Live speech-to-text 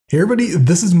Hey everybody,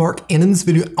 this is Mark, and in this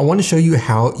video I want to show you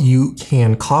how you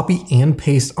can copy and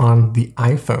paste on the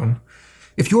iPhone.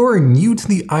 If you are new to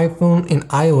the iPhone and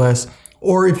iOS,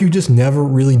 or if you've just never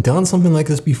really done something like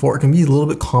this before, it can be a little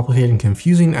bit complicated and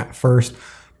confusing at first,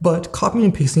 but copying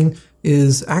and pasting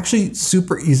is actually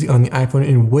super easy on the iPhone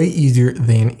and way easier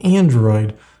than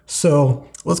Android. So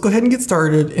let's go ahead and get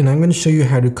started, and I'm going to show you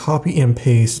how to copy and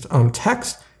paste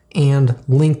text and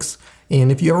links. And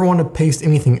if you ever want to paste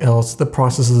anything else, the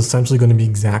process is essentially going to be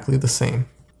exactly the same.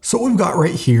 So what we've got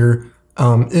right here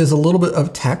is a little bit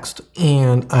of text,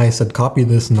 and I said copy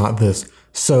this, not this.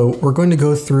 So we're going to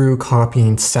go through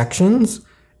copying sections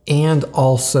and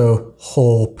also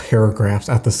whole paragraphs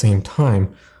at the same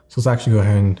time. So let's actually go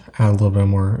ahead and add a little bit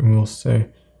more, and we'll say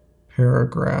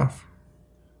paragraph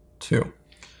 2.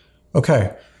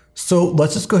 Okay, so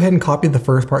let's just go ahead and copy the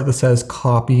first part that says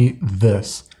copy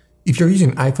this. If you're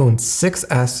using iPhone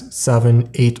 6s, 7,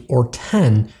 8, or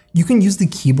 10, you can use the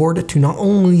keyboard to not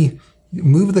only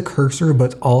move the cursor,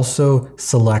 but also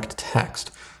select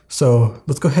text. So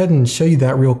let's go ahead and show you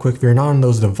that real quick. If you're not on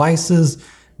those devices,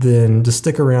 then just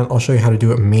stick around. I'll show you how to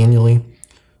do it manually.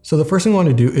 So the first thing we want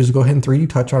to do is go ahead and 3D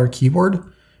touch our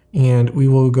keyboard, and we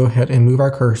will go ahead and move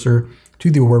our cursor to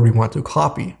the word we want to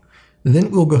copy. Then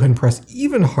we'll go ahead and press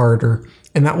even harder,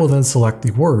 and that will then select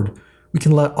the word. We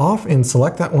can let off and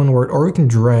select that one word, or we can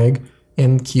drag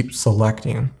and keep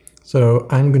selecting. So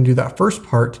I'm going to do that first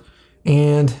part,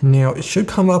 and now it should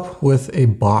come up with a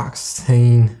box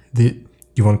saying that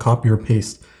you want to copy or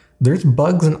paste. There's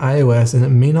bugs in iOS and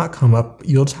it may not come up.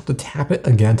 You'll just have to tap it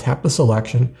again, tap the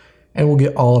selection, and we'll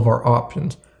get all of our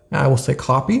options. Now I will say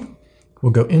copy.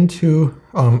 We'll go into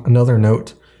another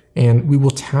note, and we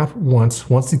will tap once.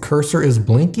 Once the cursor is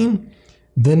blinking,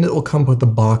 then it will come up with the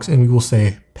box, and we will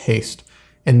say paste.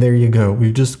 And there you go.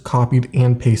 We've just copied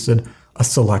and pasted a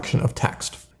selection of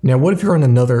text. Now, what if you're on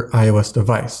another iOS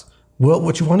device? Well,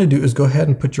 what you want to do is go ahead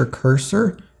and put your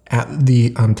cursor at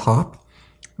the top,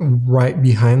 right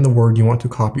behind the word you want to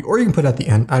copy, or you can put it at the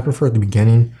end. I prefer at the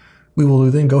beginning. We will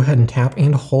then go ahead and tap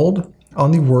and hold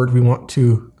on the word we want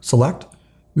to select.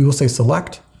 We will say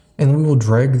select, and we will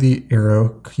drag the arrow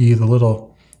key, the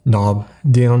little knob,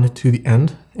 down to the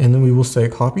end, and then we will say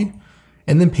copy,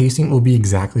 and then pasting will be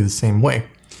exactly the same way.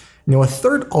 Now, a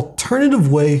third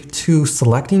alternative way to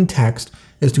selecting text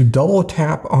is to double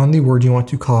tap on the word you want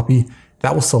to copy.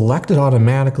 That will select it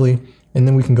automatically, and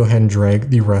then we can go ahead and drag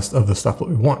the rest of the stuff that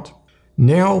we want.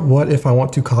 Now, what if I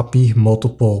want to copy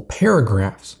multiple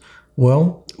paragraphs?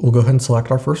 Well, we'll go ahead and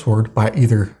select our first word by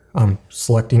either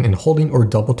selecting and holding or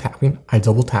double tapping. I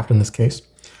double tapped in this case.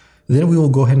 Then we will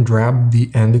go ahead and grab the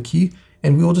end key,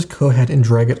 and we will just go ahead and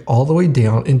drag it all the way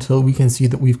down until we can see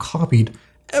that we've copied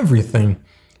everything.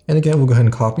 And again, we'll go ahead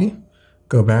and copy,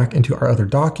 go back into our other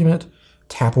document,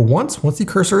 tap once the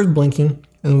cursor is blinking,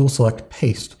 and we'll select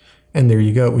paste. And there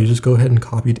you go. We just go ahead and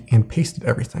copied and pasted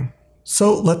everything.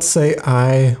 So let's say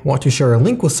I want to share a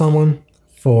link with someone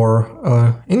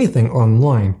for anything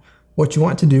online. What you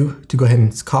want to do to go ahead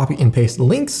and copy and paste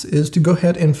links is to go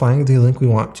ahead and find the link we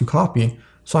want to copy.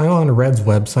 So I'm on Red's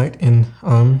website,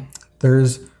 and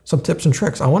there's some tips and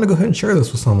tricks. I want to go ahead and share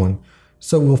this with someone.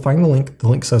 So we'll find the link. The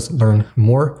link says learn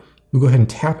more. We'll go ahead and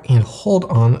tap and hold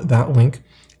on that link,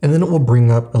 and then it will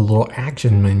bring up a little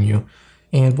action menu.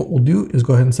 And what we'll do is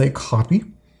go ahead and say copy,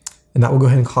 and that will go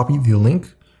ahead and copy the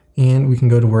link, and we can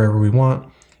go to wherever we want.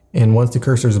 And once the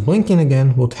cursor is blinking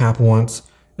again, we'll tap once.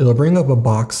 It'll bring up a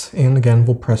box, and again,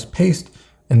 we'll press paste,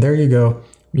 and there you go.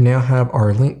 We now have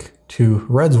our link to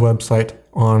Red's website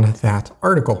on that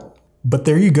article. But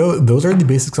there you go. Those are the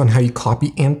basics on how you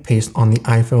copy and paste on the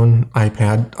iPhone,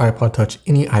 iPad, iPod Touch,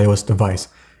 any iOS device.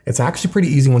 It's actually pretty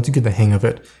easy once you get the hang of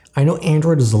it. I know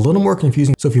Android is a little more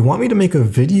confusing, so if you want me to make a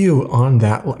video on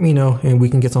that, let me know and we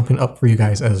can get something up for you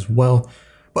guys as well.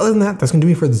 But other than that, that's going to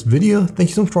do me for this video. Thank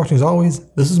you so much for watching as always.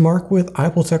 This is Mark with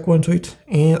Apple Tech 128,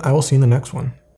 and I will see you in the next one.